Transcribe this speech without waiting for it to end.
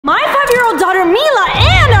2-year-old daughter Mila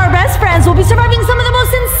and our best friends will be surviving some of the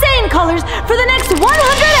most insane colors for the next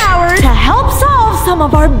 100 hours to help solve some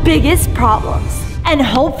of our biggest problems. And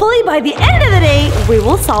hopefully by the end of the day, we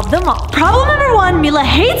will solve them all. Problem number 1, Mila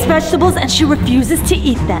hates vegetables and she refuses to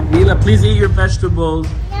eat them. Mila, please eat your vegetables.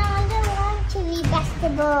 No, I don't want to eat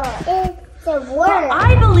vegetables. It's the worst. But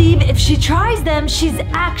I believe if she tries them, she's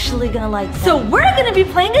actually gonna like them. So we're gonna be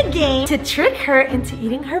playing a game to trick her into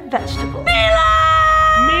eating her vegetables. Mila!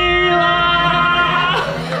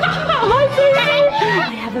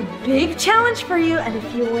 I have a big challenge for you, and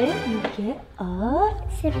if you win, you get a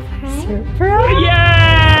surprise.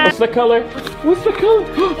 Yeah! What's the color? What's the color?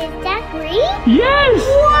 Is that green? Yes!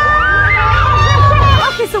 Wow!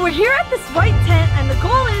 Okay, so we're here at this white tent, and the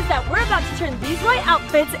goal is that we're about to turn these white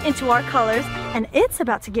outfits into our colors, and it's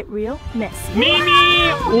about to get real messy.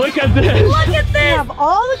 Mimi, look at this. Look at this! We have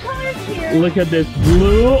all the colors here. Look at this.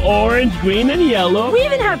 Blue, orange, green, and yellow. We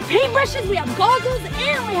even have paintbrushes, we have goggles,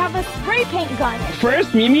 and we have a spray paint gun.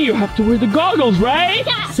 First, Mimi, you have to wear the goggles, right?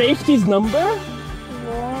 Yeah. Safety's number?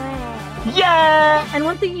 Yeah! And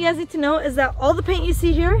one thing you guys need to know is that all the paint you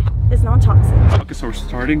see here is non-toxic. Okay, so we're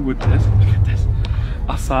starting with this. Look at this.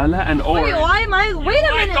 Asala and orange. Wait, why am I? Wait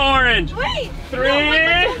a minute. Orange. Wait. 3. No,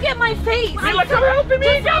 wait, don't get my face. Mila, come help me.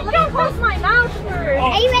 Let me close my mouth first.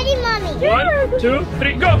 Are you ready, Mommy? 1, 2,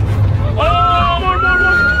 3, go! Oh, more.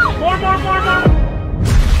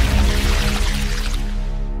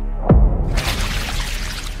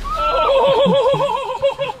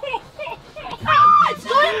 It's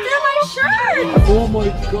going through my shirt. Oh my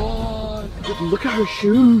god. Look at her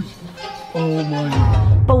shoes. Oh my.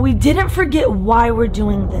 But we didn't forget why we're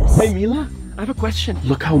doing this. Hey Mila, I have a question.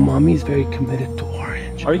 Look how mommy's very committed to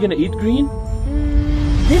orange. Are you gonna eat green?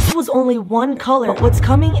 This was only one color, but what's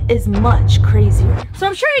coming is much crazier. So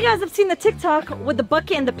I'm sure you guys have seen the TikTok with the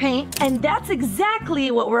bucket and the paint, and that's exactly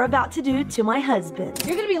what we're about to do to my husband.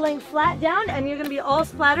 You're gonna be laying flat down and you're gonna be all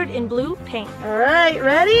splattered in blue paint. All right,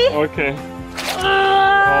 ready? Okay.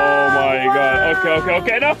 Oh my god.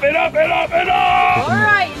 Okay. Enough. All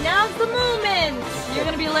right, now's the moment. You're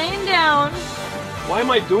gonna be laying down. Why am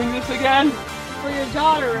I doing this again? For your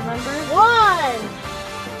daughter, remember? 1,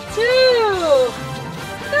 2,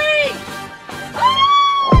 3. Ah!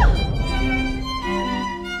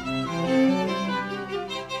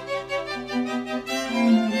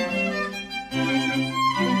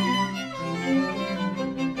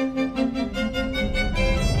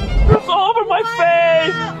 It's all over my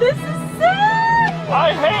face! This is sick!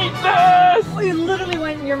 I hate this! Oh, you literally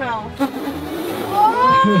went in your mouth.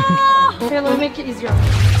 Oh! Here, let me make it easier.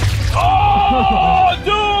 Oh,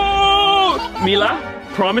 dude! Mila,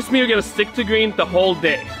 promise me you're gonna stick to green the whole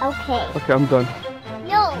day. Okay. Okay, I'm done.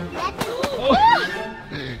 No, that's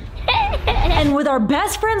And with our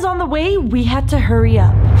best friends on the way, we had to hurry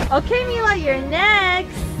up. Okay, Mila, you're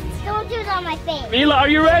next. Don't do it on my face. Mila, are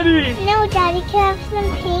you ready? No, Daddy, can I have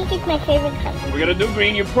some pink? It's my favorite color. We're gonna do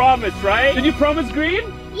green, you promised, right? Did you promise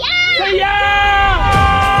green? Yeah! Say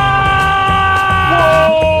yeah!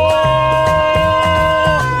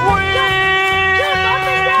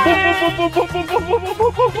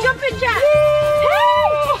 Jump in, Jack!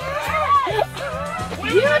 Hey!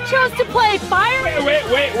 You chose to play fire. Wait.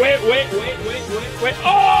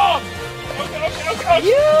 Oh! Okay.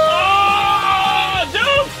 You! Oh,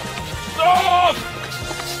 dude! Stop!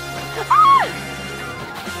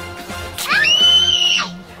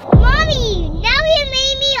 Mommy, now you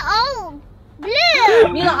made me all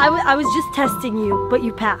blue. Mila, I was just testing you, but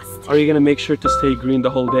you passed. Are you gonna make sure to stay green the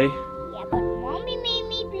whole day? Yeah, but Mommy made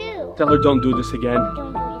me blue. Tell her don't do this again. Don't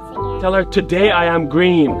do this again. Tell her today I am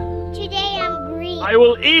green. Today I'm green. I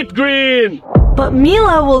will eat green! But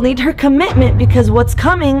Mila will need her commitment because what's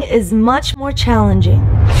coming is much more challenging.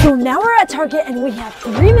 So now we're at Target and we have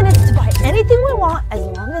 3 minutes to buy anything we want as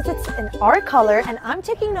long as it's in our color. And I'm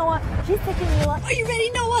taking Noah, she's taking Mila. Are you ready,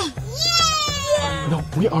 Noah? Yeah! No,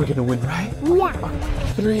 we are gonna win, right? Yeah.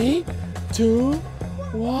 3, 2,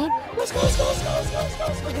 1. Let's go.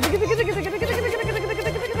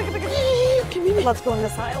 Let's go in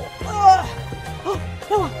this aisle. Oh,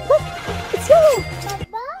 Noah, look, it's yellow.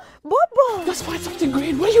 Bubba. Let's find something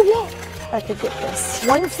green. What do you want? I could get this.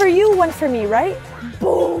 One for you, one for me, right?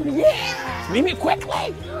 Boom, yeah. Mimi, quickly.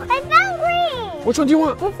 I found green. Which one do you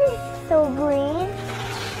want? This is so green.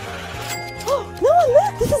 Oh, Noah,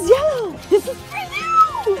 look, this is yellow. This is for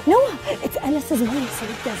you. Noah, it's Enes's money, so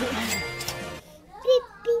it doesn't matter. Beep,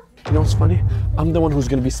 beep. You know what's funny? I'm the one who's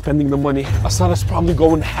gonna be spending the money. Asana's probably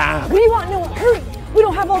going half. What do you want, Noah? Hurry. We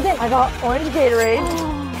don't have all day. I got orange Gatorade.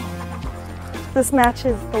 This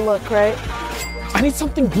matches the look, right? I need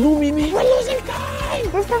something blue, Mimi. We're losing time.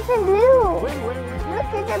 There's something blue. Wait. Look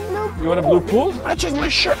to the blue pool. You want a blue pool? I changed my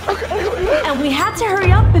shirt. Okay. And we had to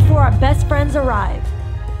hurry up before our best friends arrived.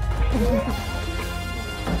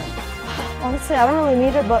 Honestly, I don't really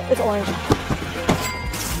need it, but it's orange.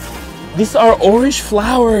 These are orange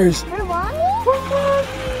flowers. For mommy?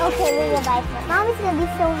 Okay, we're gonna buy some. Mommy's gonna be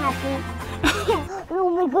so happy. Oh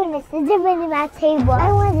my goodness, there's different in that table.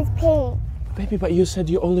 I want this pink. Baby, but you said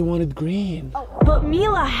you only wanted green. But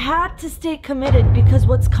Mila had to stay committed because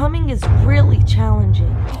what's coming is really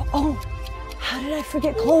challenging. Oh, how did I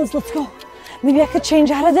forget clothes? Let's go. Maybe I could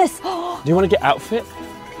change out of this. Do you want to get outfit?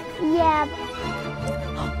 Yeah.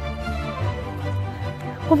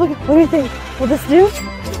 Oh my God, what do you think? Will this do?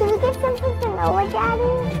 Can we get something to Noah,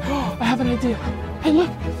 Daddy? I have an idea. Hey, look.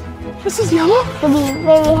 This is yellow. We'll be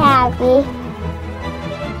very happy.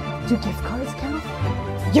 Do gift cards count?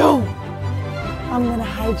 Yo! I'm gonna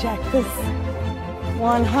hijack this.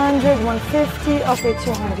 100, 150, okay,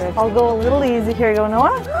 200. I'll go a little easy. Here you go,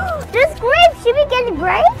 Noah. There's grapes. Should we get the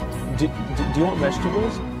grapes? Do you want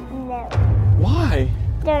vegetables? No. Why?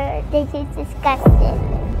 They taste disgusting.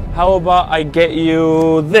 How about I get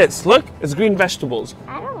you this? Look, it's green vegetables.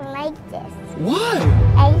 I don't like this. Why?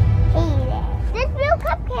 I hate it. This blue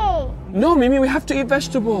cupcake. No, Mimi, we have to eat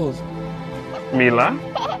vegetables. Mila,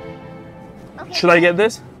 should I get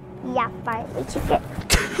this? Yeah, fine. It's okay.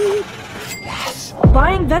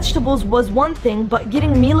 Buying vegetables was one thing, but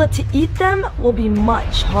getting Mila to eat them will be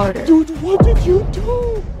much harder. Dude, what did you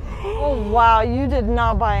do? Oh wow, you did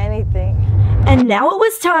not buy anything. And now it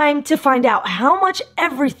was time to find out how much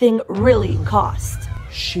everything really cost.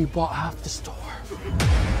 She bought half the store.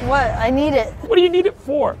 What? I need it. What do you need it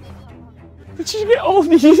for? Did she get all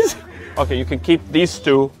these? Okay, you can keep these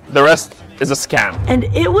two. The rest is a scam. And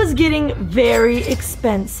it was getting very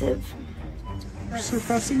expensive. We're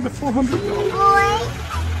surpassing the $400. Boy.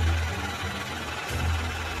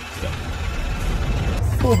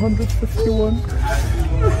 451.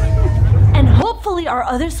 And hopefully our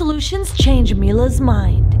other solutions change Mila's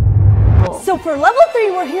mind. So for level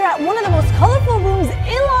 3, we're here at one of the most colorful rooms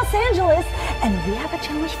in Los Angeles, and we have a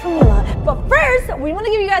challenge for Mila. But first, we want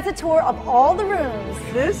to give you guys a tour of all the rooms.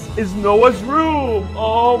 This is Noah's room.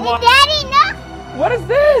 Oh my. Daddy, no. What is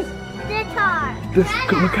this? Guitar.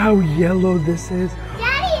 Look how yellow this is.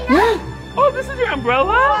 Daddy, no. Oh, this is your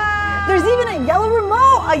umbrella? There's even a yellow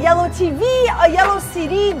remote, a yellow TV, a yellow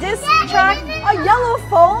CD disc track, a yellow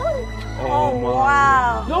phone. Oh my.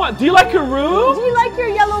 Wow. Noah, do you like your room? Do you like your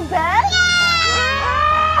yellow bed?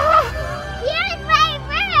 Here's my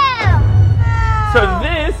room. So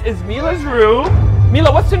this is Mila's room.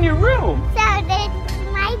 Mila, what's in your room? So there's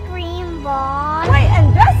my green ball. Wait,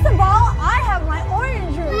 and best of all, I have my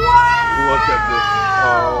orange room. Wow. Look at this.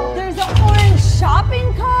 Oh. There's an orange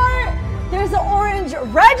shopping cart. There's an orange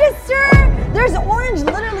register. There's orange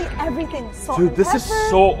literally everything. Salt Dude, and this is pepper.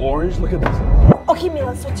 so orange. Look at this. Okay,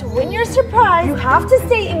 Mila, so to win your surprise, you have to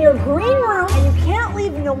stay in your green room and you can't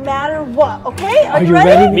leave no matter what, okay? Are you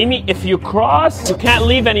ready? Mimi, if you cross, you can't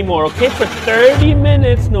leave anymore, okay? For 30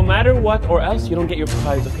 minutes, no matter what, or else you don't get your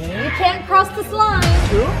prize, okay? You can't cross this line.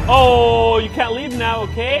 Oh, you can't leave now,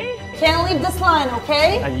 okay? Can't leave this line,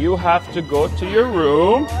 okay? And you have to go to your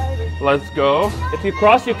room. Let's go. If you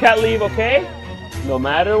cross, you can't leave, okay? No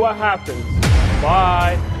matter what happens.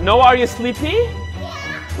 Bye. Noah, are you sleepy?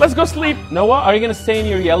 Let's go sleep. Noah, are you gonna stay in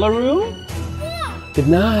your yellow room? Yeah. Good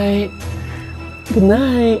night. Good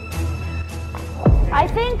night. I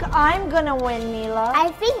think I'm gonna win, Mila. I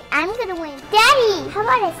think I'm gonna win. Daddy, how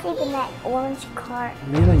about I sleep in that orange cart?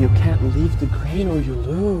 Mila, you can't leave the green or you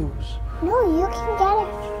lose. No, you can get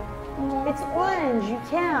it. It's orange, you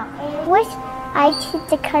can't. I wish I choose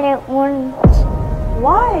the color orange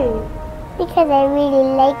Why? because I really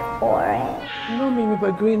like orange. No, Mimi,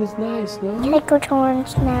 but green is nice, no? Can I go to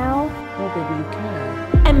orange now? No, baby, you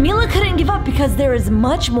can't. And Mila couldn't give up because there is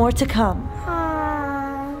much more to come.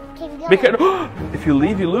 Keep going. Because if you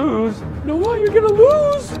leave, you lose. Noah, you're gonna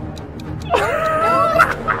lose.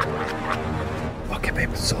 Okay,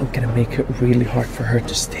 babe, so I'm gonna make it really hard for her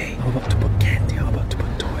to stay. I'm about to put candy, I'm about to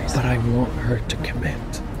put toys. But I want her to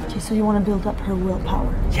commit. Okay, so you want to build up her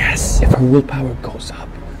willpower. Yes, if her willpower goes up,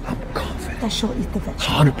 I'm confident. That she'll eat the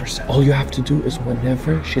vegetables. 100%. All you have to do is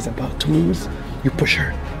whenever she's about to lose, you push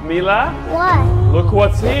her. Mila, What? look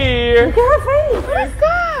what's here. Look at her face. What's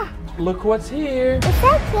that? Look what's here. Is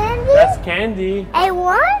that candy? That's candy. I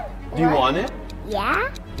won? Do you want it? Yeah?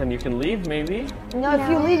 Then you can leave, maybe. No, if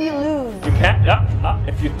you leave, you lose. You can't.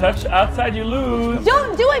 If you touch outside, you lose.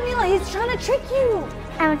 Don't do it, Mila. He's trying to trick you.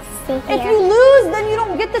 I want to stay here. If you lose, then you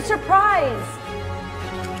don't get the surprise.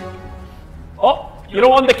 Oh, you don't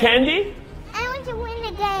want the candy? I want to win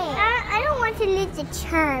the game. I don't want to lose the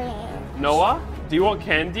challenge. Noah, Do you want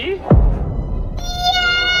candy?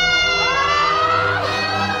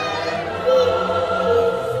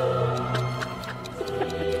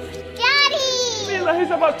 Daddy! Mila, he's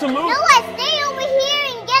about to move. Noah, stay over here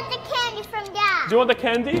and get the candy from Dad. Do you want the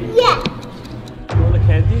candy? Yeah. Do you want the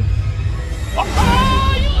candy? Oh,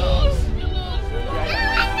 you lose! You lose!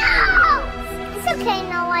 No! It's okay,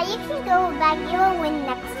 Noah. You can go back. You'll win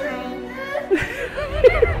next time.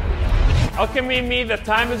 Okay, Mimi, the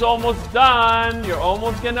time is almost done. You're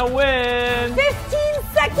almost gonna win. 15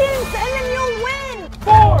 seconds and then you'll win.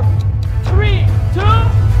 4, 3, 2,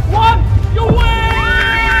 1. You win!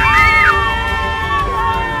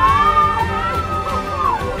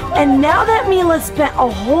 And now that Mila spent a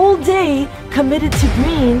whole day committed to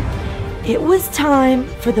green, it was time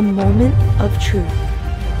for the moment of truth.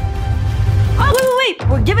 Oh, wait,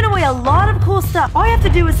 we're giving away a lot of cool stuff. All you have to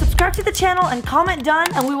do is subscribe to the channel and comment done,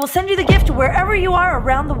 and we will send you the gift wherever you are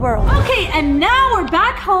around the world. Okay, and now we're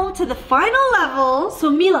back home to the final level.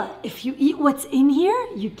 So Mila, if you eat what's in here,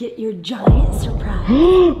 you get your giant surprise.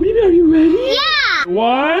 Mila, are you ready? Yeah!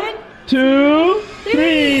 1, 2,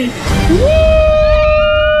 3. Woo!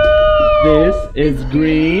 This is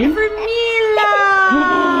green. For Mila!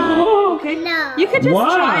 Okay, No. you could just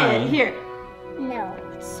Why? try it. Here. No.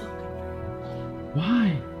 It's so good.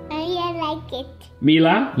 Why? I like it.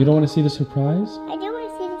 Mila, you don't want to see the surprise? I don't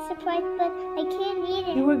want to see the surprise, but I can't eat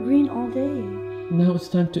You it. were green all day. Now it's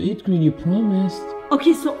time to eat green, you promised.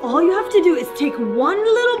 Okay, so all you have to do is take one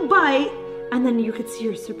little bite, and then you could see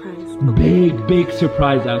your surprise. Big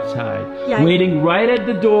surprise outside. Yeah. Waiting right at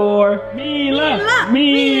the door. Mila!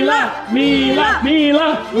 Mila! Mila! Mila!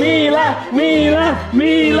 Mila! Mila!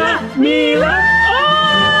 Mila! Mila! Oh!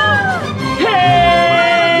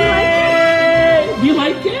 Hey! You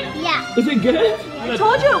like it? Yeah. Is it good? I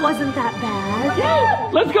told you it wasn't that bad.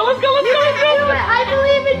 Let's go, let's go, let's go, let's go! I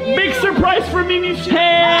believe in you. Big surprise for Mimi.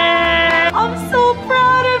 Hey! I'm so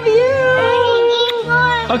proud of you.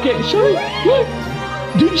 Okay, show me. Look.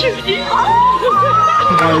 Did you eat? Oh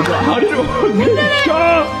my god, how did it work? Good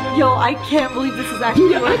job! Yo, I can't believe this is actually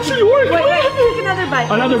Did it working. actually work? Wait, take another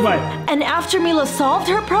bite. Another bite. And after Mila solved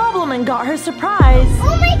her problem and got her surprise,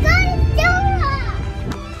 Oh my god, it's Dora!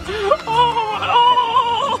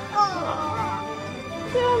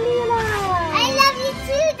 I love you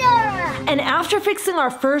too, Dora! and after fixing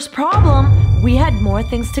our first problem, we had more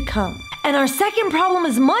things to come. And our second problem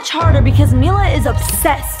is much harder because Mila is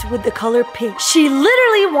obsessed with the color pink. She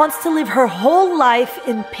literally wants to live her whole life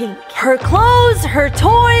in pink. Her clothes, her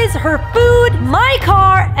toys, her food, my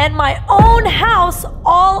car, and my own house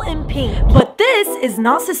all in pink. But this is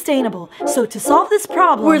not sustainable. So to solve this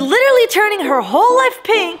problem, we're literally turning her whole life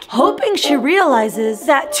pink, hoping she realizes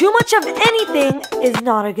that too much of anything is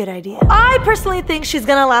not a good idea. I personally think she's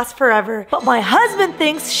gonna last forever, but my husband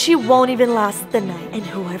thinks she won't even last the night. And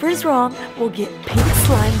whoever's wrong will get pink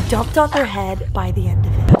slime dumped on their head by the end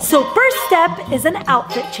of it. So first step is an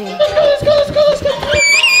outfit change. Let's go, let's go, let's go, let's go.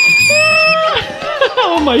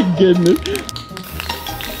 Oh my goodness.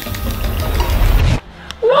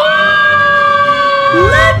 Wow!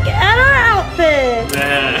 Look at our outfit!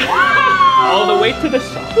 All the way to the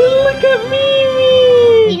shop. Look at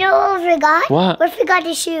Mimi! You know what we forgot? What? We forgot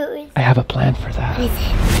the shoes. I have a plan for that. What is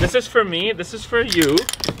it? This is for me, this is for you,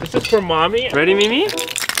 this is for mommy. Ready, Mimi?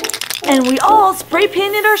 And we all spray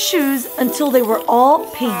painted our shoes until they were all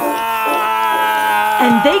pink.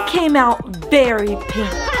 And they came out very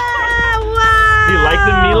pink. Do you like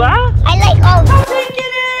them, Mila? I like all of them.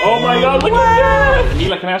 Oh my god, look at that!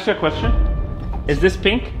 Mila, can I ask you a question? Is this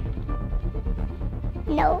pink?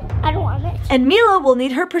 No, I don't want it. And Mila will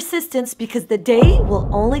need her persistence because the day will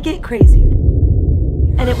only get crazier.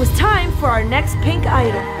 And it was time for our next pink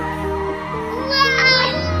item.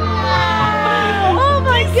 Oh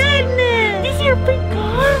my goodness! Is your pink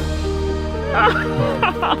car?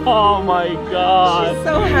 Oh my god.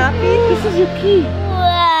 So happy. This is your key.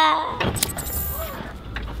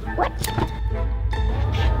 What?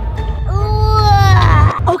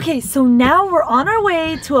 Okay, so now we're on our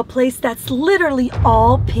way to a place that's literally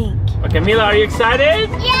all pink. Okay, Mila, are you excited?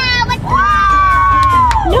 Yeah, but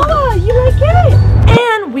Noah, you like it?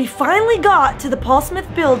 And we finally got to the Paul Smith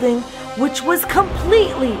building, which was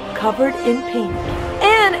completely covered in pink.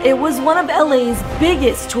 And it was one of LA's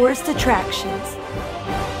biggest tourist attractions.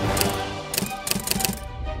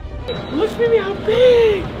 Look, Mimi, how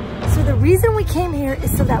big! So the reason we came here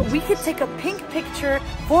is so that we could take a pink picture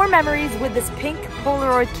for memories with this pink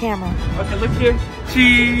Polaroid camera. Okay, look here.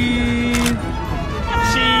 Cheese!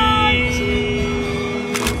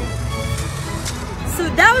 Cheese! So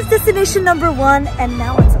that was destination number 1, and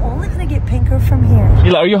now it's only gonna get pinker from here.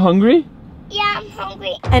 Mila, are you hungry? yeah.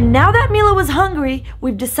 hungry. And now that Mila was hungry,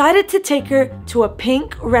 we've decided to take her to a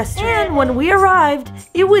pink restaurant. And when we arrived,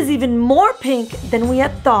 it was even more pink than we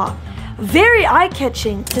had thought. Very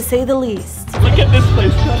eye-catching, to say the least. Look at this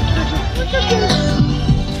place. Look at this.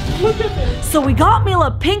 Look at this. So we got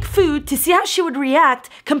Mila pink food to see how she would react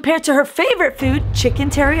compared to her favorite food, chicken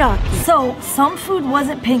teriyaki. So some food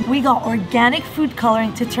wasn't pink. We got organic food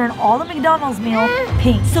coloring to turn all the McDonald's meal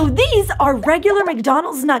pink. So these are regular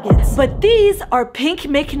McDonald's nuggets, but these are pink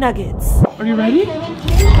McNuggets. Are you ready?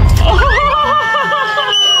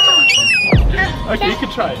 Okay, you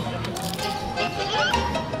can try it.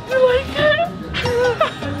 You like it?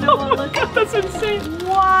 Oh my god, that's insane.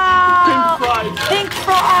 Wow! Pink fries. Pink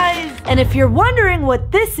fries! And if you're wondering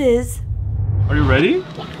what this is... Are you ready?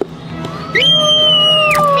 Pink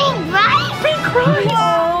rice? Pink fries.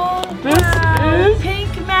 Oh, This is...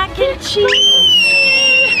 pink mac and cheese!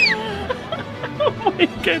 Oh my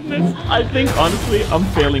goodness. I think, honestly, I'm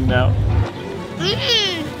failing now.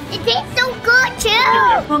 It tastes so good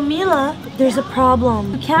too. But Mila, there's a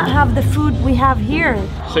problem. You can't have the food we have here.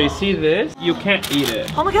 So you see this? You can't eat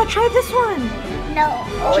it. Oh my god, try this one! No.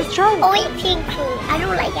 Just try it. Only pink food. I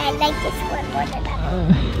don't like it. I like this one more than that.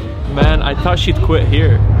 Man, I thought she'd quit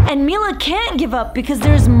here. And Mila can't give up because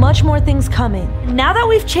there's much more things coming. Now that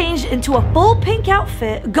we've changed into a full pink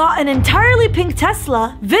outfit, got an entirely pink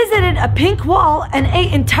Tesla, visited a pink wall, and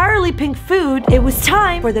ate entirely pink food, it was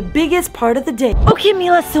time for the biggest part of the day. Okay,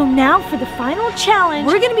 Mila, so now for the final challenge,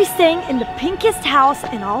 we're gonna be staying in the pinkest house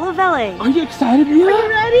in all of LA. Are you excited, Mila? Are you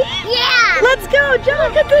ready? Yeah. Let's go, John,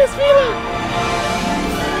 look at this, Mila.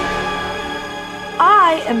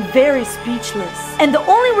 I am very speechless. And the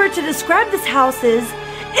only word to describe this house is,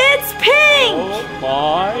 it's pink! Oh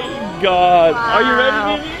my god. Are you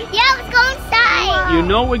ready, baby? Yeah, let's go inside. You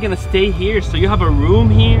know we're gonna stay here, so you have a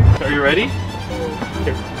room here. Are you ready?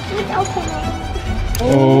 Here. Let's open it.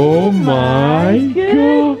 Oh my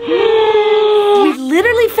god. We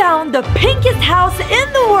literally found the pinkest house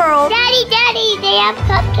in the world. Daddy, they have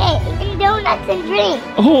cupcakes and donuts and drinks.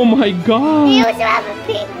 Oh my They god. also have a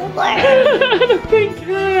pink floor. The pink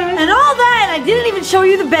hat. And all that, and I didn't even show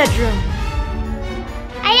you the bedroom.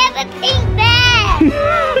 I have a pink bed.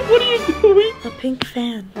 What are you doing? A pink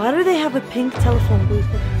fan. Why do they have a pink telephone booth?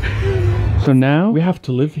 So now we have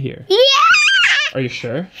to live here. Yeah. Are you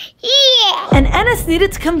sure? Yeah. And Enes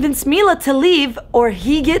needed to convince Mila to leave or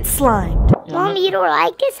he gets slimed. Mom, you don't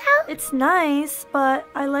like this house? It's nice, but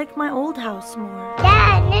I like my old house more.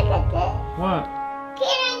 Dad, look at this. What?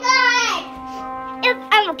 Kindergarten. If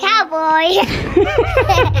I'm a cowboy.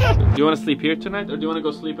 Do you want to sleep here tonight, or do you want to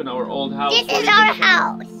go sleep in our old house? This is our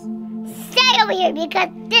house. Stay over here because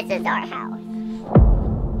this is our house.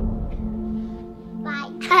 Bye.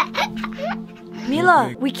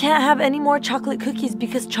 Mila, we can't have any more chocolate cookies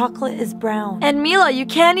because chocolate is brown. And Mila, you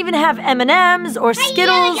can't even have M&Ms or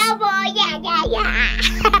Skittles. Cowboy. Yeah.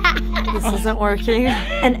 This isn't working.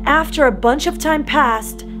 And after a bunch of time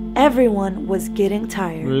passed, everyone was getting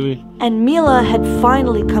tired. Really? And Mila had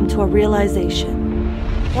finally come to a realization.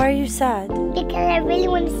 Why are you sad? Because I really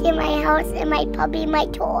want to see my house and my puppy, my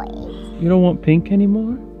toys. You don't want pink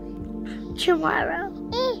anymore? Tomorrow.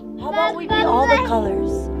 How about we be all the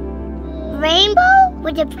colors? Rainbow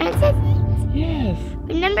with the princesses? Yes.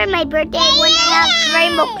 Remember my birthday when I have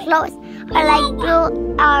rainbow clothes? Or like blue,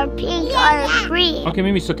 or pink, or green. Okay,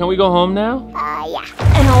 Mimi, so can we go home now? Yeah.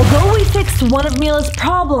 And although we fixed one of Mila's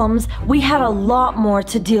problems, we had a lot more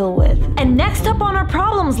to deal with. And next up on our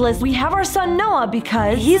problems list, we have our son Noah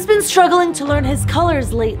because he's been struggling to learn his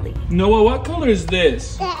colors lately. Noah, what color is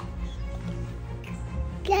this?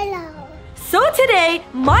 Yellow. So today,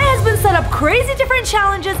 my husband set up crazy different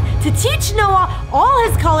challenges to teach Noah all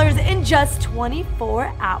his colors in just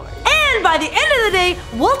 24 hours. And by the end of the day,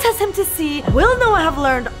 we'll test him to see, will Noah have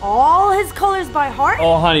learned all his colors by heart?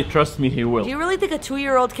 Oh, honey, trust me, he will. Do you really think a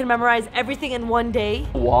 2-year-old can memorize everything in one day?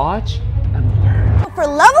 Watch and learn. For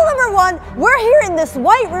level number 1, we're here in this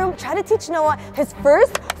white room trying to teach Noah his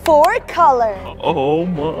first 4 colors. Oh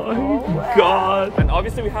my god. And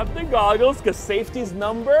obviously we have the goggles because safety's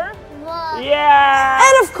number. Yeah.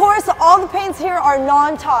 And of course, all the paints here are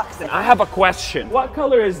non-toxic. I have a question. What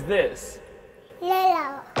color is this?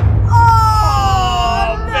 Yellow.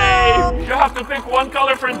 Oh, babe. You have to pick one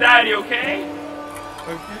color for daddy, okay?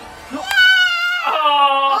 Okay. Oh,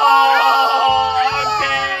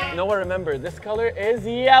 okay. Noah, remember, this color is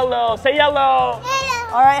yellow. Say yellow.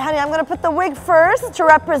 All right, honey, I'm gonna put the wig first to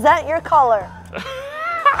represent your color.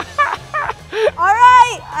 All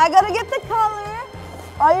right, I gotta get the color.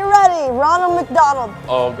 Are you ready? Ronald McDonald.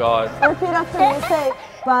 Oh, God. Repeat after me. Say,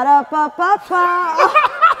 ba-da-ba-ba-ba.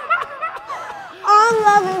 I'm I'm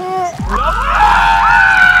loving it.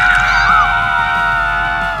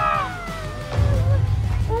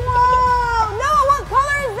 Whoa! Noah, what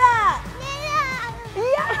color is that?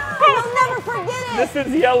 Yeah! You'll never forget it. This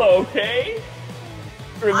is yellow, okay?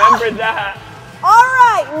 Remember that. All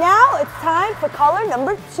right, now it's time for color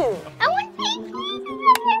number 2. I want pink.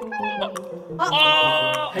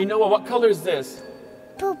 Oh! Hey Noah, what color is this?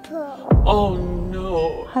 Purple. Oh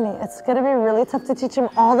no. Honey, it's gonna be really tough to teach him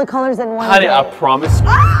all the colors in one Honey, day. I promise you,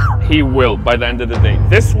 he will by the end of the day.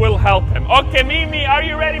 This will help him. Okay, Mimi, are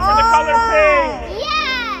you ready for the color pink?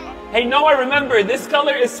 Yeah. Hey Noah, remember, this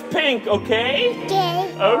color is pink, okay?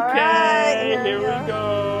 Okay. Okay, right, here we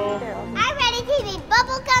go. I'm ready to be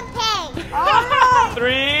bubblegum pink.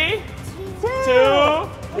 3,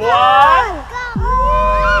 2, 1.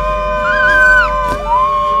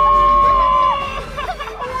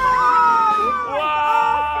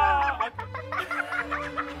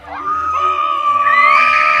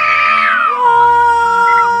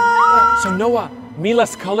 So Noah,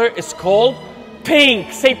 Mila's color is called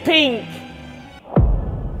pink. Say pink.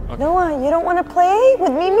 Noah, you don't want to play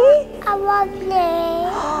with Mimi? I want play.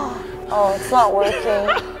 Oh, it's not working.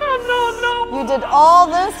 No. You did all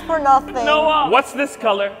this for nothing. Noah, what's this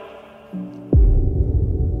color?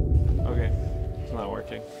 Okay, it's not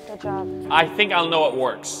working. Good job. I think I'll know what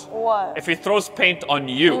works. What? If he throws paint on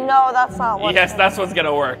you. No, that's not working. Yes, that's what's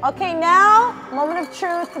gonna work. Okay, now, moment of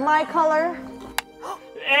truth, my color.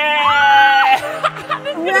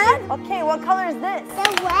 Red? Okay, what color is this?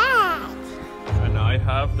 The red. And I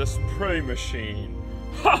have the spray machine.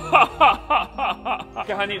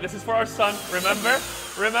 Okay, honey, this is for our son. Remember?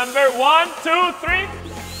 Remember? 1, 2, 3.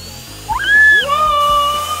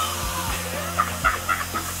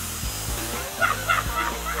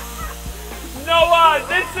 Noah,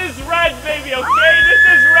 this is red, baby, okay? This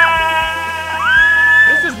is red!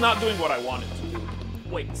 This is not doing what I wanted to do.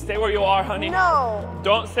 Wait, stay where you are, honey. No.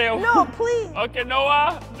 Don't stay over. No, please. Okay,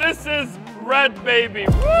 Noah, this is red, baby.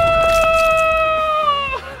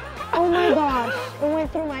 Oh my gosh, it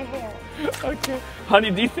went through my hair. Okay.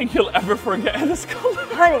 Honey, do you think he'll ever forget this color?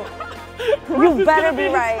 Honey, you is better gonna be be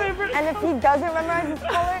his right. favorite. And if he doesn't memorize his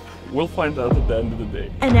color, We'll find out at the end of the day.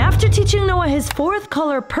 And after teaching Noah his 4th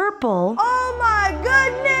color, purple, oh my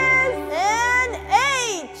goodness! An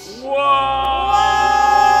H! Whoa!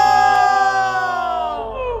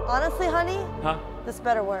 Honestly, honey, Huh? this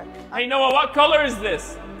better work. Hey, Noah, what color is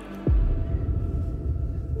this?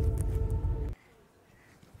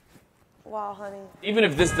 Wow, honey. Even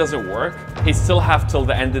if this doesn't work, he still have till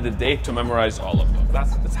the end of the day to memorize all of them.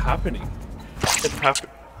 That's happening. It's happening.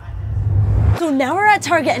 So now we're at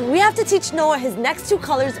Target and we have to teach Noah his next 2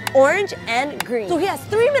 colors, orange and green. So he has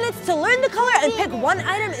 3 minutes to learn the color and pick one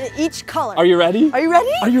item in each color. Are you ready? Are you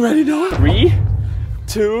ready? Are you ready, Noah? 3,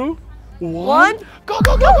 2, 1. Go,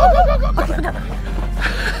 go, go, go, go, go, go.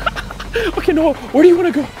 Okay, Noah, where do you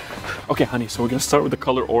want to go? Okay, honey, so we're going to start with the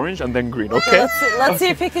color orange and then green, okay? Let's see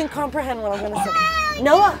if he can comprehend what I'm going to say.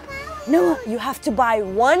 Noah, you have to buy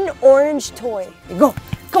 1 orange toy. Go,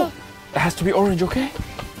 go. It has to be orange, okay?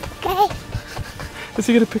 Okay. Is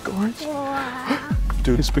he going to pick orange?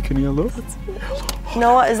 Dude, he's picking yellow.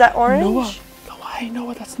 Noah, is that orange? Noah, hey,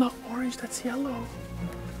 Noah, that's not orange, that's yellow.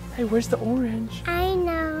 Hey, where's the orange? I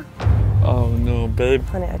know. Oh, no, babe.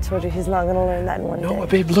 Honey, I told you he's not going to learn that in one Noah,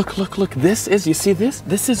 day. babe, look. This is, you see this?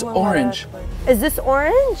 This is orange. Is this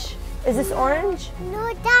orange? Is this orange?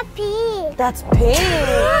 No, that's pink. That's pink.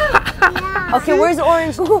 Yeah. Okay, where's the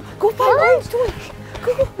orange? Go find orange toy.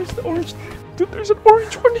 Go, where's the orange? Dude, there's an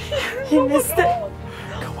orange one here. He missed it.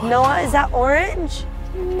 Come on. Noah, is that orange?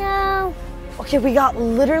 No. Okay, we got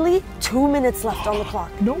literally 2 minutes left on the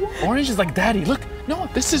clock. Noah, orange is like daddy. Look, Noah,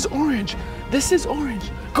 this is orange. This is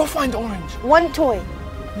orange. Go find orange. 1 toy.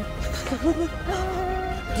 Do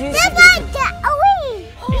you see? orange.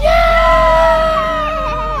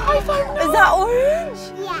 Is that orange?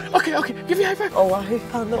 Yeah. Okay, give me a high five. Oh wow, he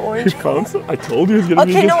found the orange. I told you he's gonna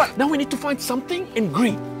Okay, Noah. Now we need to find something in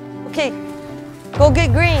green. Okay, go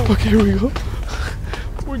get green. Okay, here we go.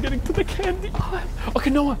 We're getting to the candy aisle. Okay,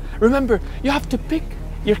 Noah, remember, you have to pick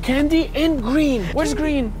your candy in green. Where's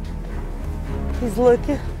green? He's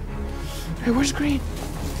looking. Hey, where's green?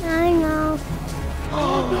 I know.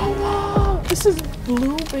 Oh, Noah, this is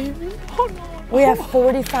blue, baby. Oh, no. We have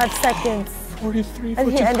 45 seconds. 43,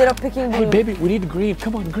 And he ended up picking blue. Hey, baby, we need green.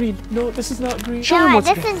 Come on, green. No, this is not green. Show him No, what's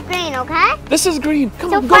this green. is green, okay? This is green.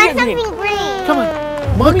 Come So on, go find get green. something green. Come on.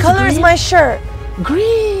 What Mommy's color is green. my shirt?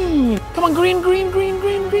 Green. Come on, green.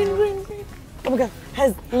 Oh my god,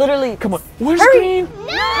 has literally. Come on. Where's Hurry. green? 9,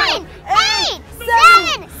 8,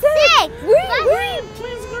 7, 6, Green.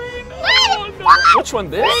 Please, green. Oh, no. Which one?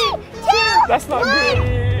 This? 3, 2, That's not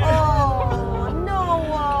green. Oh,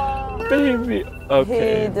 Noah. Baby.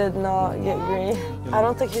 Okay. He did not get green. I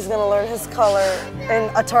don't think he's gonna learn his color in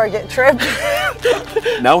a Target trip.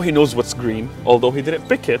 Now he knows what's green, although he didn't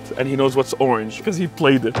pick it, and he knows what's orange because he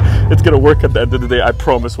played it. It's gonna work at the end of the day, I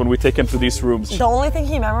promise, when we take him to these rooms. The only thing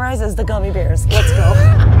he memorized is the gummy bears. Let's go.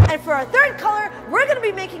 And for our third color, we're gonna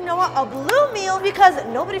be making Noah a blue meal because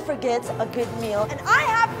nobody forgets a good meal. And I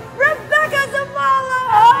have Rebecca Zamolo.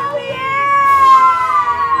 Oh yeah!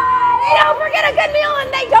 They don't forget a good meal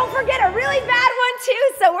and they don't forget a really bad one too.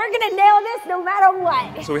 So we're gonna nail this no matter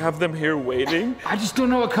what. So we have them here waiting. I just don't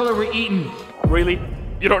know what color we're eating. Really?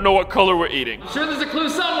 You don't know what color we're eating? Sure, there's a clue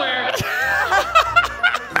somewhere.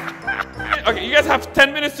 Okay, you guys have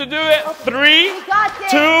 10 minutes to do it. 3, We got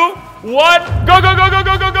this. 2, 1, go, go, go, go,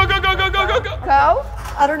 go, go, go, go, go, go, go, go, go. Go?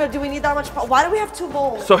 I don't know, do we need that much? Why do we have 2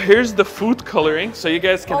 bowls? So here's the food coloring, so you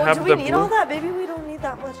guys can have do the we need blue. all that? Maybe we don't need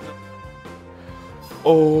that much.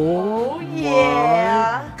 Oh,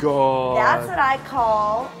 yeah. my God. That's what I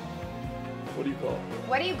call What do you call it?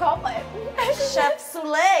 What do you call it? Chef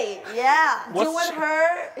Soleil. Yeah. What's Doing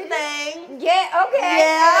her thing. Yeah, okay.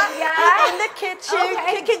 Yeah. Yeah. In the kitchen,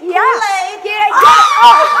 Okay. kicking Yeah. Kool-Aid. Yeah,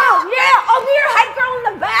 oh, yeah. I'll be your head girl in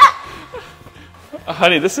the back.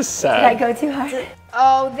 Honey, this is Did I sad. go too hard?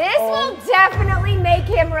 Oh, this will definitely make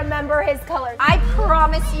him remember his colors. I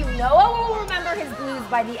promise you, Noah will remember his blues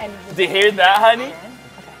by the end of the Did you day. hear that, honey?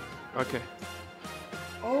 Okay.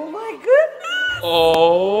 Oh my goodness.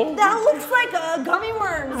 Oh, That looks like gummy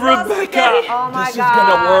worms. Rebecca. Oh my This is God.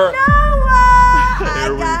 gonna work. Noah, Here I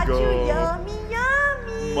we got go. you. Yummy,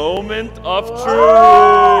 yummy. Moment of truth.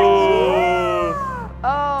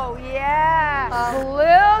 Oh, yeah.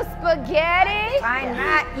 Blue spaghetti. Fine,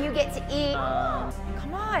 Matt, you get to eat.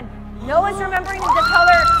 Come on. Noah's remembering the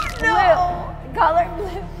color blue. Color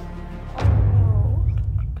blue.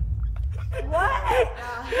 What?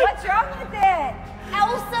 What's wrong with it?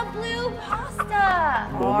 Elsa blue pasta.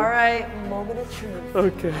 All right, moment of truth.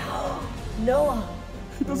 Okay. Noah.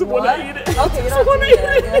 He doesn't want to eat it. Okay, you don't want to eat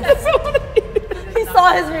it. He doesn't want to eat it. He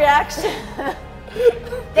saw his reaction.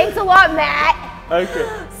 Thanks a lot, Matt. Okay.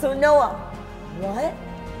 So Noah, what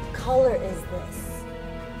color is this?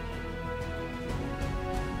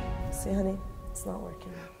 See, honey, it's not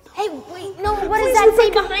working. Hey, wait, Noah, what does that say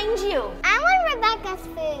behind you? I want Rebecca's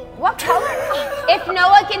food. What color? If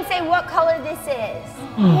Noah can say what color this is.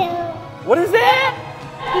 Blue. What is it?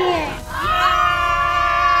 Here.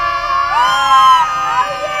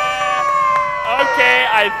 Okay,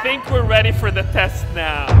 I think we're ready for the test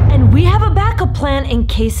now. And we have a backup plan in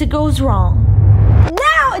case it goes wrong.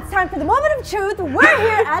 Now it's time for the moment of truth. We're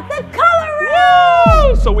here at the color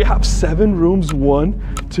room. So we have 7 rooms.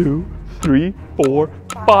 1, 2, 3, 4,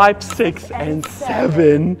 5, 6, and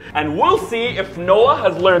 7. And we'll see if Noah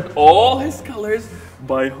has learned all his colors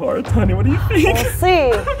by heart. Honey, what do you think? We'll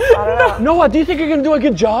see. I don't know. Noah, do you think you're gonna do a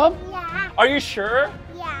good job? Yeah. Are you sure?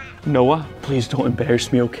 Yeah. Noah, please don't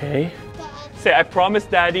embarrass me, okay? Say, I promise,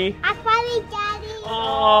 Daddy. I promise, Daddy.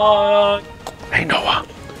 Hey, Noah.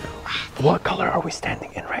 What color are we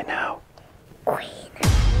standing in right now?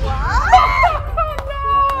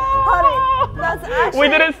 Honey, that's actually We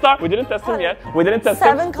didn't start. We didn't test him yet. We didn't test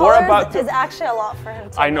 7 him. We're about colors to. is actually a lot for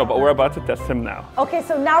him to I know, know. but we're about to test him now. Okay,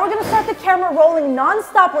 so now we're gonna start the camera rolling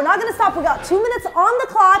non-stop. We're not gonna stop. We got 2 minutes on the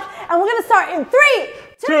clock, and we're gonna start in 3,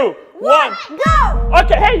 2, 1, go!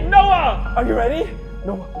 Okay, hey, Noah! Are you ready?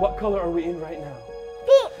 Noah, what color are we in right now?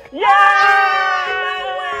 Pink. Yeah!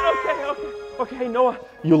 Okay, hey, Noah.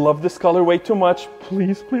 You love this color way too much.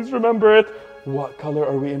 Please remember it. What color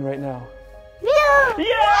are we in right now? Blue.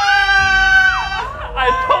 Yeah! I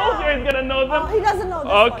told you he's gonna know Oh, them. he doesn't know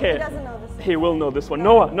this one. Okay. He doesn't know this one. He will know this one.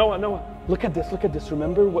 Noah. Look at this.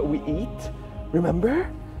 Remember what we eat? Remember?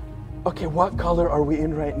 Okay, what color are we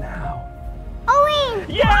in right now? Orange.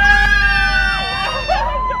 Yeah!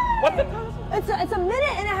 What's the time? It's a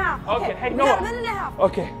minute and a half. Okay, hey, we Noah. got a minute and a half.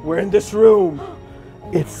 Okay, we're in this room.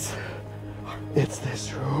 It's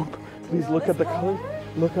this room. Please look at the color.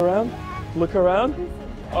 Look around.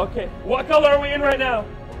 Okay, what color are we in right now?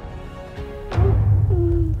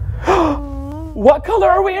 What color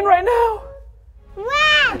are we in right now?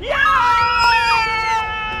 Red. Yeah!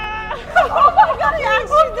 Oh my God, he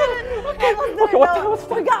actually did it. Okay, what time was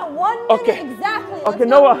We got 1 minute Okay. exactly. Okay, Let's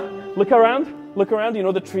Noah, go. look around. You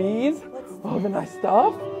know the trees? All the nice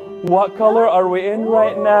stuff? What color are we in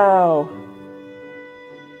right now?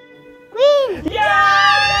 Green.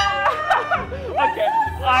 Yeah! Okay,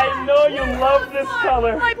 I know you love this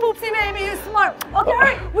color. My poopsie baby, you smart. Okay,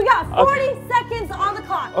 hurry. We got 40 seconds on the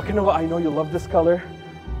clock. Okay, Noah, I know you love this color.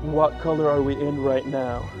 What color are we in right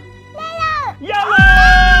now? Yellow. Yellow!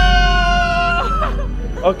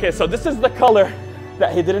 Okay, so this is the color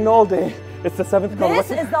that he didn't know all day. It's the 7th color.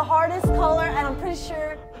 This is the hardest color, and I'm pretty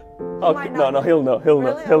sure. Okay, no, he'll know. He'll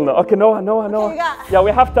know. Okay, Noah. Okay, you got. Yeah,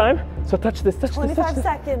 we have time. So touch this. 25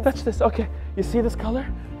 seconds. Touch this. Okay, you see this color?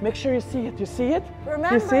 Make sure you see it. You see it?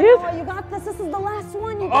 Remember, you see it? Noah, you got this. This is the last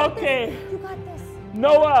one. You got Okay. this. You got this.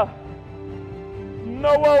 Noah,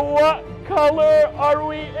 what color are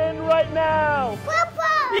we in right now? Purple.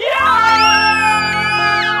 Yeah!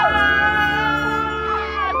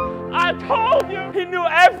 I told you he knew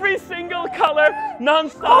every single color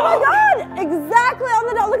non-stop. Oh my God! Exactly on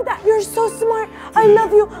the dot. Look at that. You're so smart. I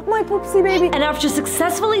love you, my poopsie baby. And after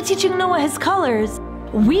successfully teaching Noah his colors,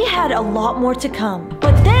 we had a lot more to come.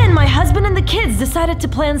 But then my husband and the kids decided to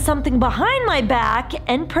plan something behind my back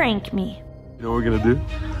and prank me. You know what we're gonna do?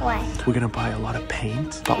 What? We're gonna buy a lot of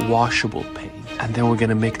paint, but washable paint. And then we're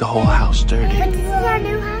gonna make the whole house dirty. But this is our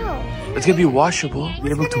new house. It's gonna be washable. Be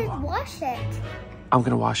Who's able to gonna wash it? I'm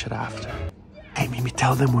gonna wash it after. Hey, Mimi,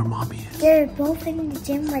 tell them where mommy is. They're both in the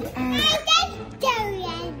gym with Anna.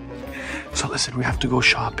 So listen, we have to go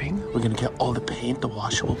shopping. We're gonna get all the paint, the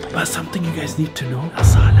washable paint. But something you guys need to know,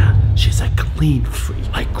 Anazala, she's a clean freak,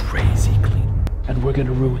 like crazy clean. And we're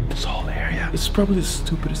gonna ruin this whole area. It's probably the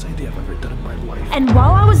stupidest idea I've ever done in my life. And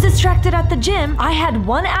while I was distracted at the gym, I had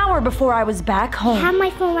 1 hour before I was back I home. have my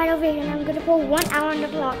phone right over here and I'm gonna put 1 hour on the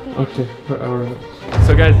clock. Okay, per hour.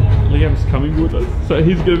 So guys, Liam's coming with us. So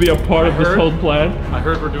he's gonna be a part of this whole plan. I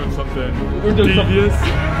heard we're doing something devious.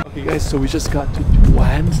 Okay guys, so we just got to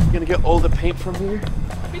Dwan's. We're gonna get all the paint from here.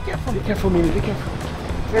 Be careful, Mimi, be careful.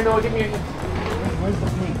 Here, Noah, give me your... Where's the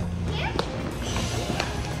paint?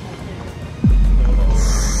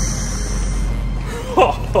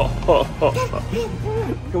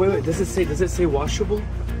 Wait, does it say washable?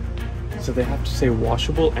 So they have to say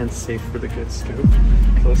washable and safe for the kids too.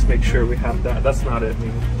 So let's make sure we have that. That's not it,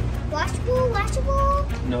 Mimi. Washable.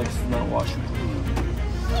 No, this is not washable.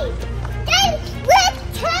 Dad, we're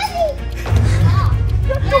turning.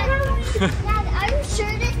 Dad, are you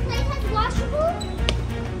sure this place has washable?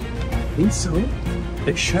 I think so.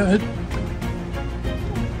 They should.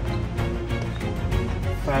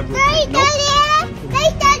 Fabric. Nope.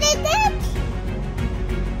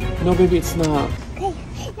 No, baby, it's not. Okay,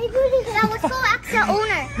 let's go ask the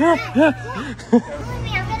owner. I'm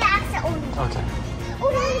gonna ask the owner. Okay.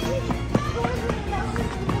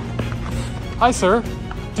 Hi, sir.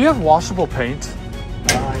 Do you have washable paint?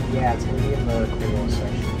 Yeah, it's gonna be in the crayon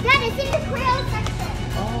section. Dad, it's in the crayon section.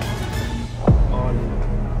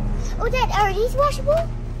 Oh, Dad, are these washable?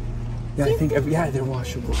 Yeah, I think they're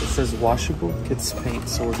washable. It says washable kids paint,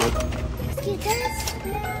 so we're good. Okay, Dad.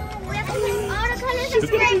 We have to put all the colors of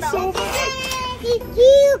rainbow.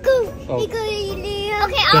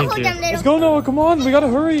 Okay, I'll hold them little. Let's go, Noah. Come on. We gotta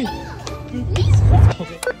hurry.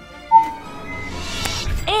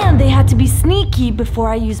 And they had to be sneaky before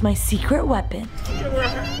I used my secret weapon. 5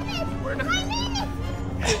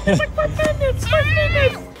 minutes.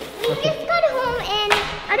 We just got home and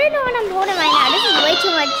I don't know what I'm holding right now. This is way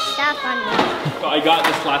too much stuff on me. So I got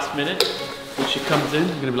this last minute. When she comes in,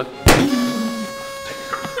 I'm gonna be like...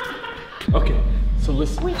 Okay, so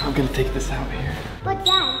listen, I'm gonna take this out here. But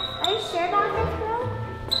Dad, are you sure about this, girl?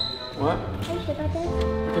 What? Are you sure about this?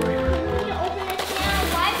 Okay, You wait. need to open this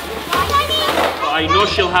now. Why? I know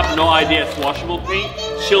she'll have no idea it's washable paint.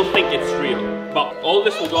 She'll think it's real. But all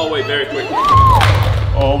this will go away very quickly.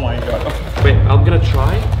 Oh my god. Okay. Wait, I'm gonna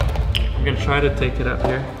try. I'm gonna try to take it out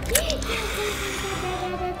here.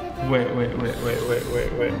 Wait.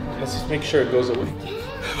 Let's just make sure it goes away.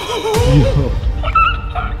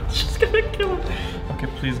 She's gonna kill him. Okay,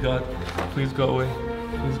 please God. Please go away.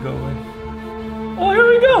 Please go away. Oh, here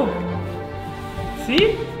we go.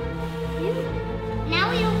 See? Now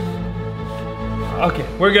we don't. Okay,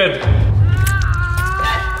 we're good.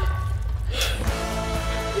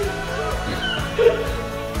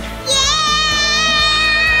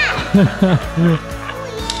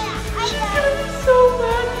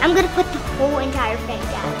 I'm gonna put the whole entire thing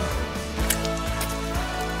down.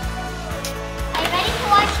 Are you ready to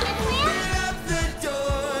watch this, Liam?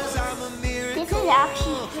 This is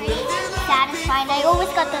actually pretty satisfying. I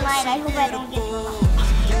almost got the 9. I hope I don't get the wrong.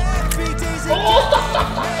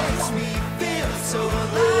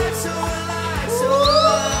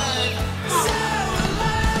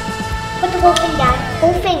 Put the whole thing down.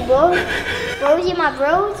 Whole thing, bro. Rosie, my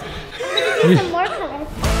bros. I'm gonna do some more colors.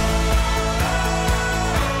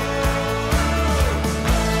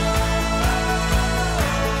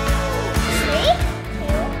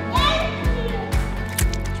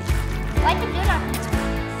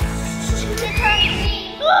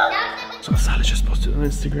 So Salish is supposed to on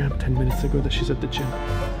Instagram 10 minutes ago that she's at the gym.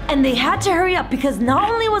 And they had to hurry up because not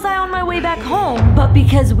only was I on my way back home, but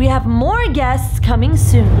because we have more guests coming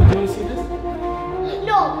soon. Do you see this?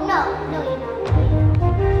 No, you're not.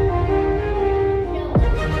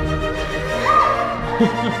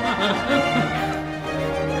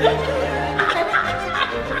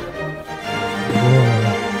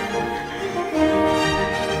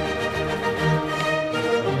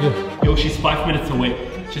 Yo, she's 5 minutes away.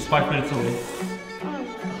 She's 5 minutes away.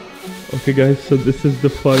 Okay guys, so this is the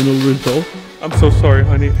final result. I'm so sorry,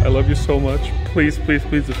 honey. I love you so much. Please, please,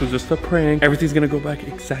 please, this was just a prank. Everything's gonna go back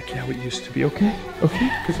exactly how it used to be, okay? Okay?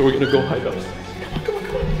 Okay, so we're gonna go hide upstairs. Come on,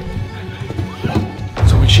 come on, come on.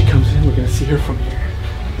 So when she comes in, we're gonna see her from here.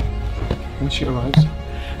 When she arrives,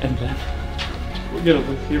 and then we're gonna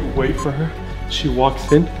live here, wait for her. She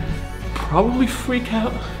walks in, probably freak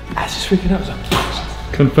out. As she's freaking out,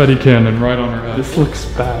 Confetti cannon right on her head. this looks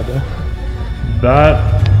bad.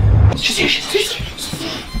 That. She's here, she's here.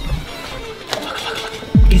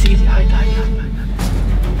 Look. Easy, hide.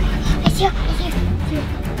 It's here.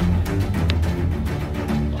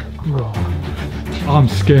 Bro. I'm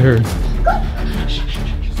scared.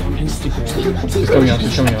 She's on Instagram. She's coming out.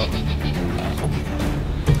 She's coming out.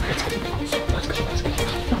 Let's go.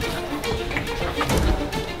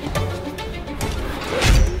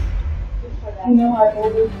 You know our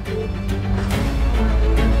oldest.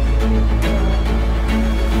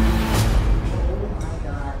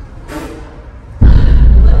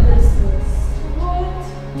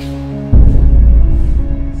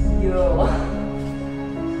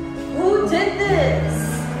 Who did this?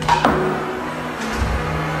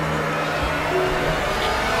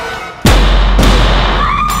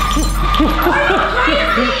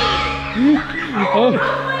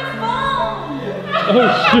 Oh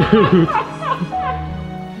shoot!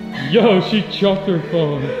 Yo, she chopped her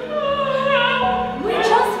phone. We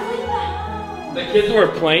just cleaned the house. The kids were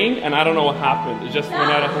playing and I don't know what happened. It just went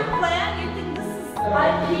out of her. Plan? You think this is... I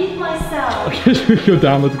peed myself. Okay, should we go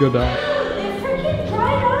down? Let's go down. It freaking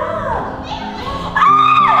dried up.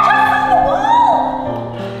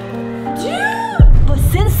 Dude! But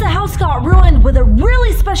since the house got ruined with a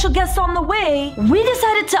really special guest on the way, we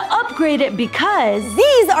decided to upgrade it because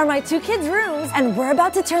These are my two kids' rooms, and we're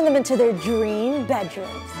about to turn them into their dream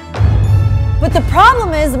bedrooms. But the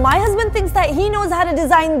problem is, my husband thinks that he knows how to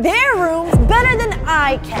design their rooms better than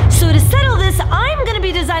I can. So to settle this, I'm gonna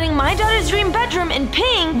be designing my daughter's dream bedroom in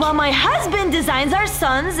pink while my husband designs our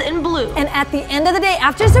son's in blue. And at the end of the day,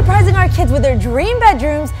 after surprising our kids with their dream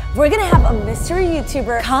bedrooms, we're gonna have a mystery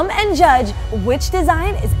YouTuber come and judge which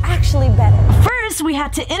design is actually better. First, we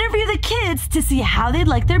had to interview the kids to see how they'd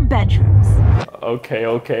like their bedrooms. Okay.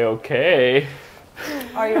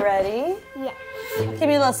 Are you ready? Yeah. Okay,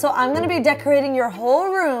 Mila, so I'm gonna be decorating your whole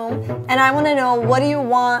room, and I wanna know, what do you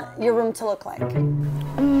want your room to look like?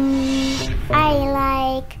 I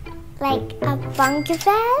like a bunk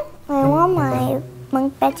bed. I want my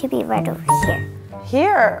bunk bed to be right over here.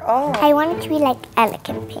 Here, oh. I want it to be like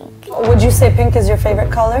elegant pink. Would you say pink is your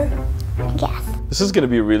favorite color? Yes. This is gonna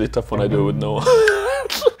be really tough when I do it with Noah.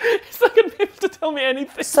 He's not gonna be able to tell me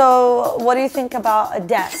anything. So, what do you think about a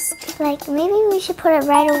desk? Like maybe we should put it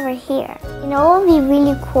right over here. You know what would be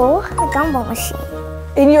really cool? A gumball machine.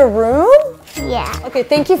 In your room? Yeah. Okay,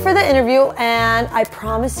 thank you for the interview, and I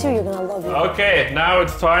promise you're gonna love it. Okay, now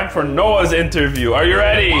it's time for Noah's interview. Are you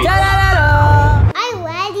ready? Da-da-da-da! I'm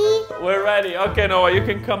ready. We're ready. Okay, Noah, you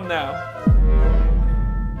can come now.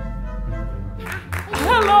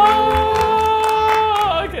 Hello!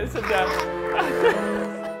 Okay, sit down.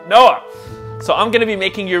 Noah, so I'm gonna be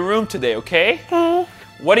making your room today, okay? Okay.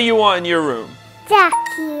 What do you want in your room?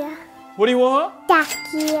 Ducky. What do you want?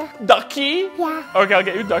 Ducky. Ducky? Yeah. Okay, I'll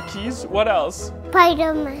get you duckies. What else?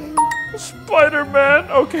 Spider-Man.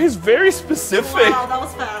 Spider-Man. Okay, it's very specific. Wow, that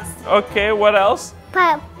was fast. Okay, what else?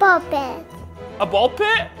 Puppet. A ball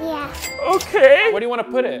pit? Yeah. Okay. Where do you want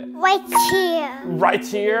to put it? Right here. Right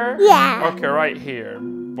here? Yeah. Okay, right here.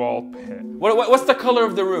 Ball pit. What's the color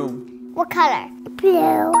of the room? What color?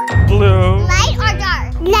 Blue. Blue. Light or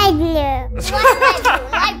dark? Light blue. What's light blue?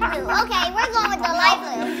 Light blue. Okay, we're going with the light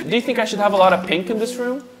blue. Do you think I should have a lot of pink in this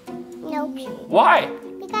room? Nope. Why?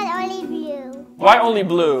 Because only blue. Why only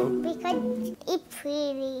blue? Because it's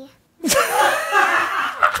pretty.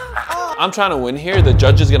 I'm trying to win here. The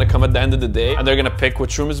judge is gonna come at the end of the day and they're gonna pick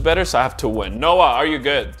which room is better, so I have to win. Noah, are you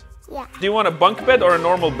good? Yeah. Do you want a bunk bed or a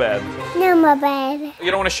normal bed? Normal bed. You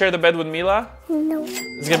don't want to share the bed with Mila? No.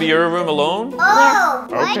 It's gonna be your room alone? Oh,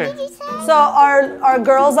 what Okay. did you say? So, are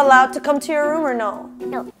girls allowed to come to your room or no?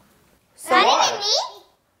 No. So, Not even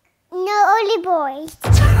me? No, only boys.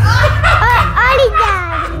 I potty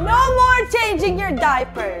done. No more changing your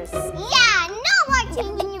diapers. Yeah, no more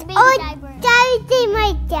changing your baby diaper. Daddy, take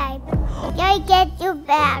my diaper. I get you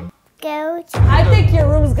back, Coach. I think your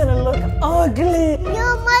room's gonna look ugly.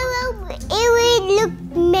 No, my room, it will look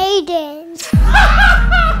maiden.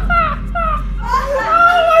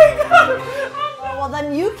 Well,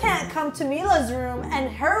 then you can't come to Mila's room, and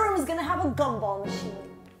her room is gonna have a gumball machine.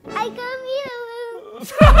 I come here.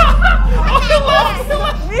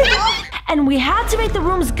 And we had to make the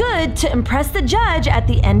rooms good to impress the judge at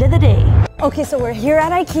the end of the day. Okay, so we're here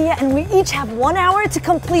at IKEA, and we each have 1 hour to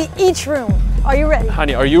complete each room. Are you ready?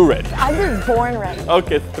 Honey, are you ready? I was born ready.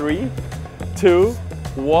 Okay, 3, 2,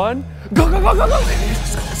 1. Go, go, go, go, go.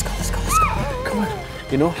 Let's go, let's go, let's go, let's go. Come on.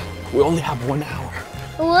 You know, we only have 1 hour.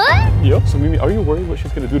 What? Yep. So Mimi, are you worried what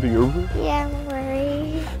she's gonna do to your room? Yeah, I'm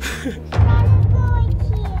worried.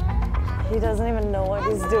 He doesn't even know what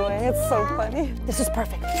he's doing. It's so funny. This is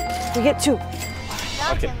perfect. We get 2.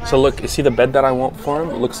 Okay, so look, you see the bed that I want for him?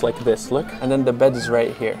 It looks like this, look. And then the bed is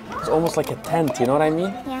right here. It's almost like a tent, you know what I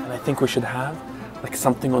mean? Yeah. And I think we should have like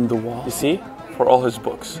something on the wall, you see? For all his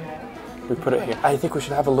books. We put it here. I think we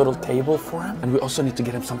should have a little table for him. And we also need to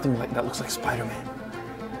get him something like that looks like Spider-Man.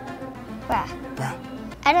 Bruh. Bruh.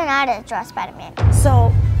 I don't know how to draw Spider-Man.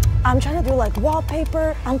 So, I'm trying to do like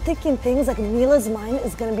wallpaper. I'm thinking things like Mila's mind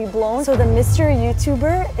is gonna be blown. So the mystery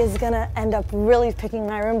YouTuber is gonna end up really picking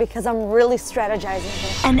my room because I'm really strategizing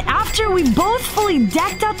here. And after we both fully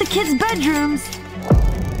decked out the kids' bedrooms,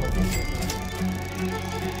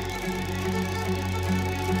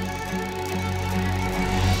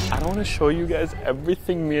 I don't want to show you guys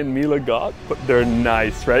everything me and Mila got, but they're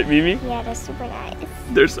nice, right, Mimi? Yeah, that's super nice.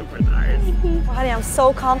 They're super nice. Honey, I'm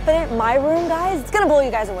so confident. My room, guys, it's gonna blow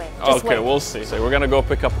you guys away. Just Okay, wait. we'll see. So we're gonna go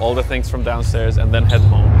pick up all the things from downstairs and then head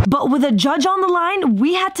home. but with a judge on the line,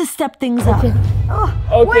 we had to step things up. Oh,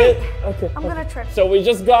 Okay. wait. Okay. I'm gonna trip. So we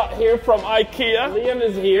just got here from IKEA. Liam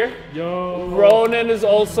is here. Yo. Ronan is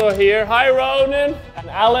also here. Hi, Ronan. And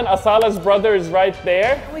Alan, Asala's brother, is right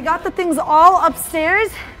there. We got the things all upstairs,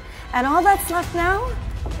 and all that's left now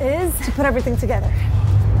is to put everything together.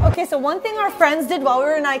 Okay, so one thing our friends did while we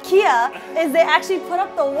were in IKEA is they actually put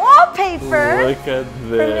up the wallpaper Look at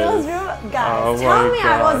for Mila's this. room. Guys, Oh tell my me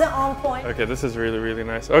I God. wasn't on point. Okay, this is really, really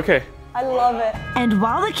nice. Okay. I love it. And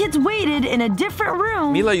while the kids waited in a different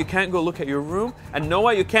room, Mila, you can't go look at your room. And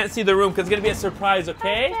Noah, you can't see the room because it's going to be a surprise,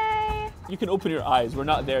 okay? You can open your eyes. We're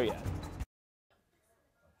not there yet.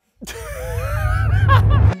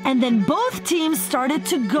 and then both teams started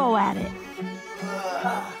to go at it.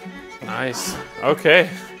 Nice. Okay.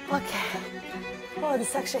 Okay. Oh, this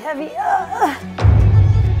is actually heavy. Oh,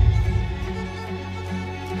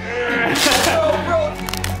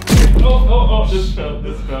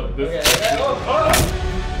 this fell.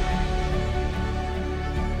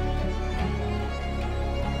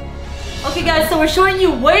 Okay guys, so we're showing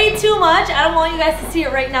you way too much. I don't want you guys to see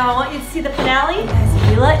it right now. I want you to see the finale. Guys,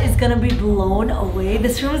 Mila is gonna be blown away.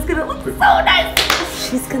 This room is gonna look so nice.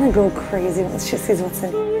 She's gonna go crazy when she sees what's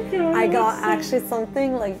in here. I got actually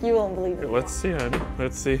something like you won't believe it. Let's see, honey.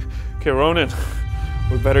 Let's see. Okay, Ronan,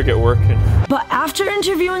 we better get working. But after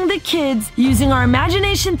interviewing the kids, using our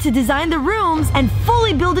imagination to design the rooms, and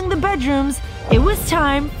fully building the bedrooms, it was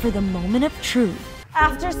time for the moment of truth.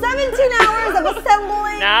 After 17 hours of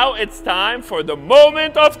assembling, Now it's time for the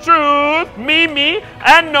moment of truth. Mimi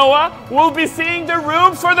and Noah will be seeing the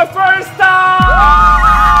room for the first time.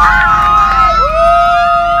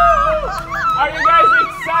 Are you guys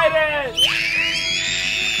excited?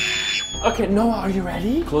 Okay, Noah, are you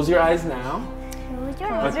ready? Close your eyes now.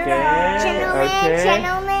 Okay.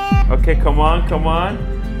 Gentlemen. Okay, come on.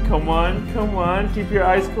 Keep your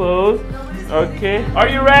eyes closed. Okay. Are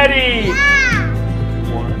you ready? Yeah.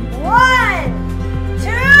 1, 2,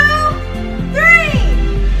 3.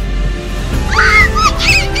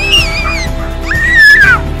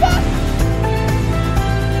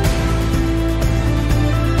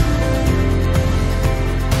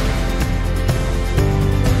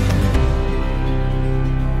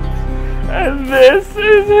 And this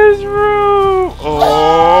is his room.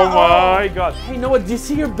 Oh my God. Hey, Noah, do you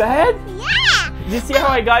see your bed? Yeah. Do you see how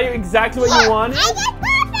I got you exactly what you wanted? I got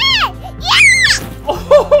perfect. Yeah.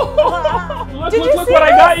 Look what I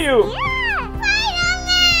got you.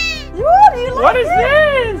 What is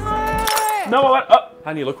this? No, what? Oh,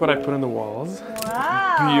 honey, look what I put on the walls.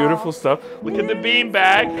 Wow. Beautiful stuff. Look at the bean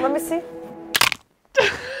bag. Let me see.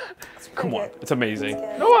 Come on, it's amazing.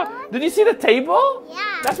 Noah, did you see the table?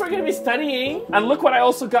 Yeah. That's where we're gonna be studying. And look what I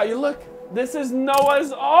also got you. Look, this is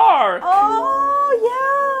Noah's Ark. Oh,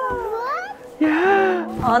 yeah. What? Yeah.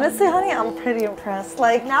 Honestly, honey, I'm pretty impressed.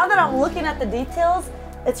 Like, now that I'm looking at the details,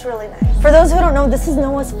 It's really nice. For those who don't know, this is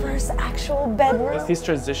Noah's first actual bedroom. He's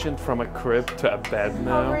transitioned from a crib to a bed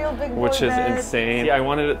now, A real big boy which is bed. insane. I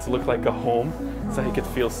wanted it to look like a home so he could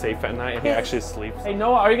feel safe at night and he actually sleeps. Hey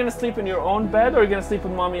Noah, are you gonna sleep in your own bed or are you gonna sleep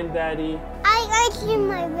with mommy and daddy? I like in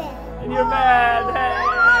my bed. In your bed, hey!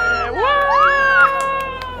 Woo!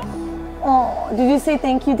 Oh, did you say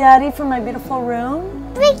thank you, Daddy, for my beautiful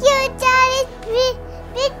room? Thank you, Daddy.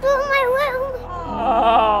 Big for my room.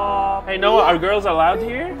 Oh. Hey Noah, are girls allowed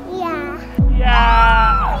here? Yeah.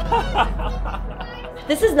 Yeah!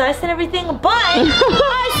 This is nice and everything, but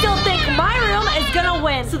I still think my room is gonna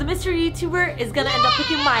win. So the mystery YouTuber is gonna end up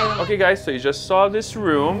picking my room. Okay guys, so you just saw this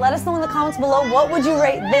room. Let us know in the comments below, what would you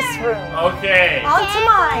rate this room? Okay. On to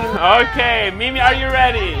mine. Okay, Mimi, are you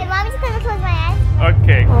ready? Okay, Mommy's gonna close my eyes.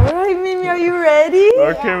 Okay. All right, Mimi, are you ready?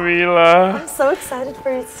 Okay, Mila. I'm so excited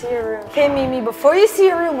for you to see your room. Okay, Mimi, before you see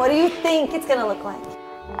your room, what do you think it's gonna look like?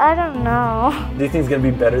 I don't know. Do you think it's gonna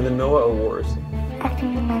be better than Noah or worse? I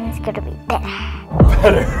think mine is gonna be better.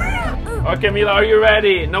 Better. Okay, Mila, are you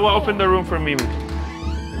ready? Noah, open the room for Mimi.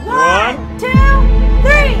 1, 2,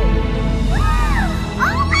 3.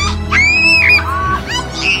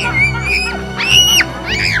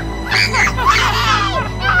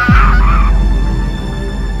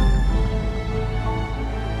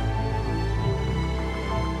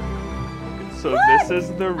 So this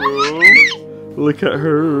is the room. Look at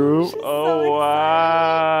her room. Oh,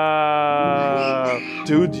 wow.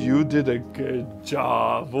 Dude, you did a good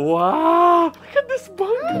job. Wow. Look at this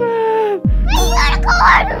bunk bed.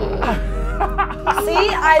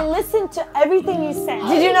 See, I listened to everything you said.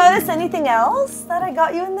 Did you notice anything else that I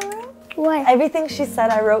got you in the room? What? Everything she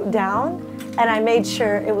said I wrote down, and I made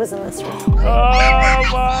sure it was in this room. Oh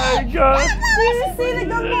my God. Did you see the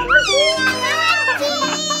gumball machine?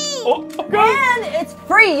 Oh, God. And it's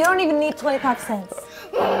free. You don't even need 25 cents.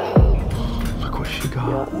 Look what she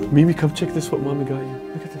got. Mimi, come check this, what Mommy got you.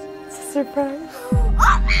 Look at this. It's a surprise. Oh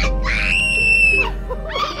my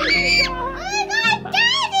God,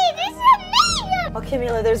 Daddy, this is amazing! Okay,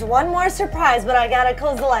 Mila, there's one more surprise, but I gotta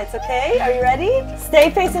close the lights, okay? Are you ready?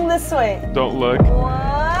 Stay facing this way. Don't look.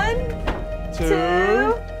 1, 2,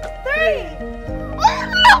 3.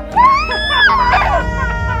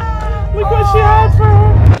 Look what she had for her.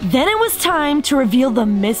 Then it was time to reveal the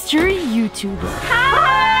mystery YouTuber.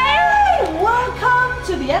 Hi! Welcome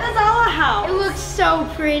to the Anazala house. It looks so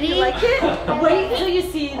pretty. You like it? Wait until you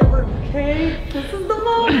see the room, okay? This is the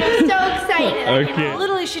moment. I'm so excited. Okay.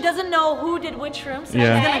 Literally, she doesn't know who did which room, so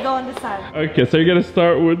Yeah. she's gonna go and decide. Okay, so you're gonna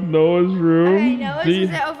start with Noah's room. Alright, Noah's, is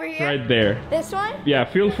it over here? Right there. This one? Yeah,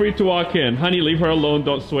 feel free to walk in. Honey, leave her alone.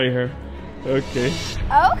 Don't sway her. Okay.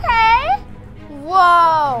 Okay.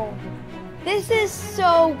 Whoa. This is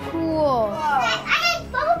so cool. I have a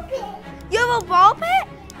ball pit. You have a ball pit?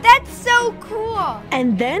 That's so cool.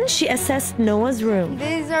 And then she assessed Noah's room.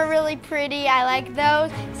 These are really pretty. I like those.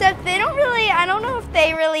 Except they don't really, I don't know if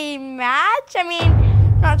they really match. I mean,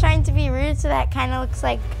 I'm not trying to be rude, so that kind of looks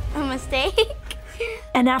like a mistake.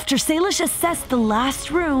 And after Salish assessed the last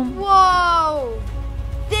room, Whoa.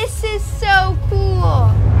 This is so cool.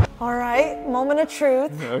 All right, moment of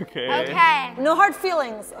truth. Okay. Okay. No hard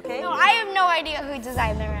feelings, okay? No, I have no idea who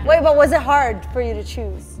designed the room. Wait, but was it hard for you to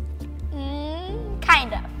choose?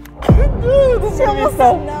 Kind of. She almost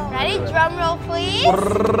said no. Ready? Drum roll, please.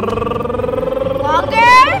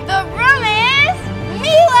 Longer. The room is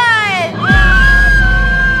Mila's.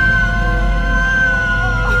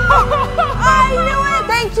 I knew it!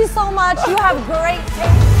 Thank you so much. You have great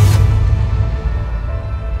taste.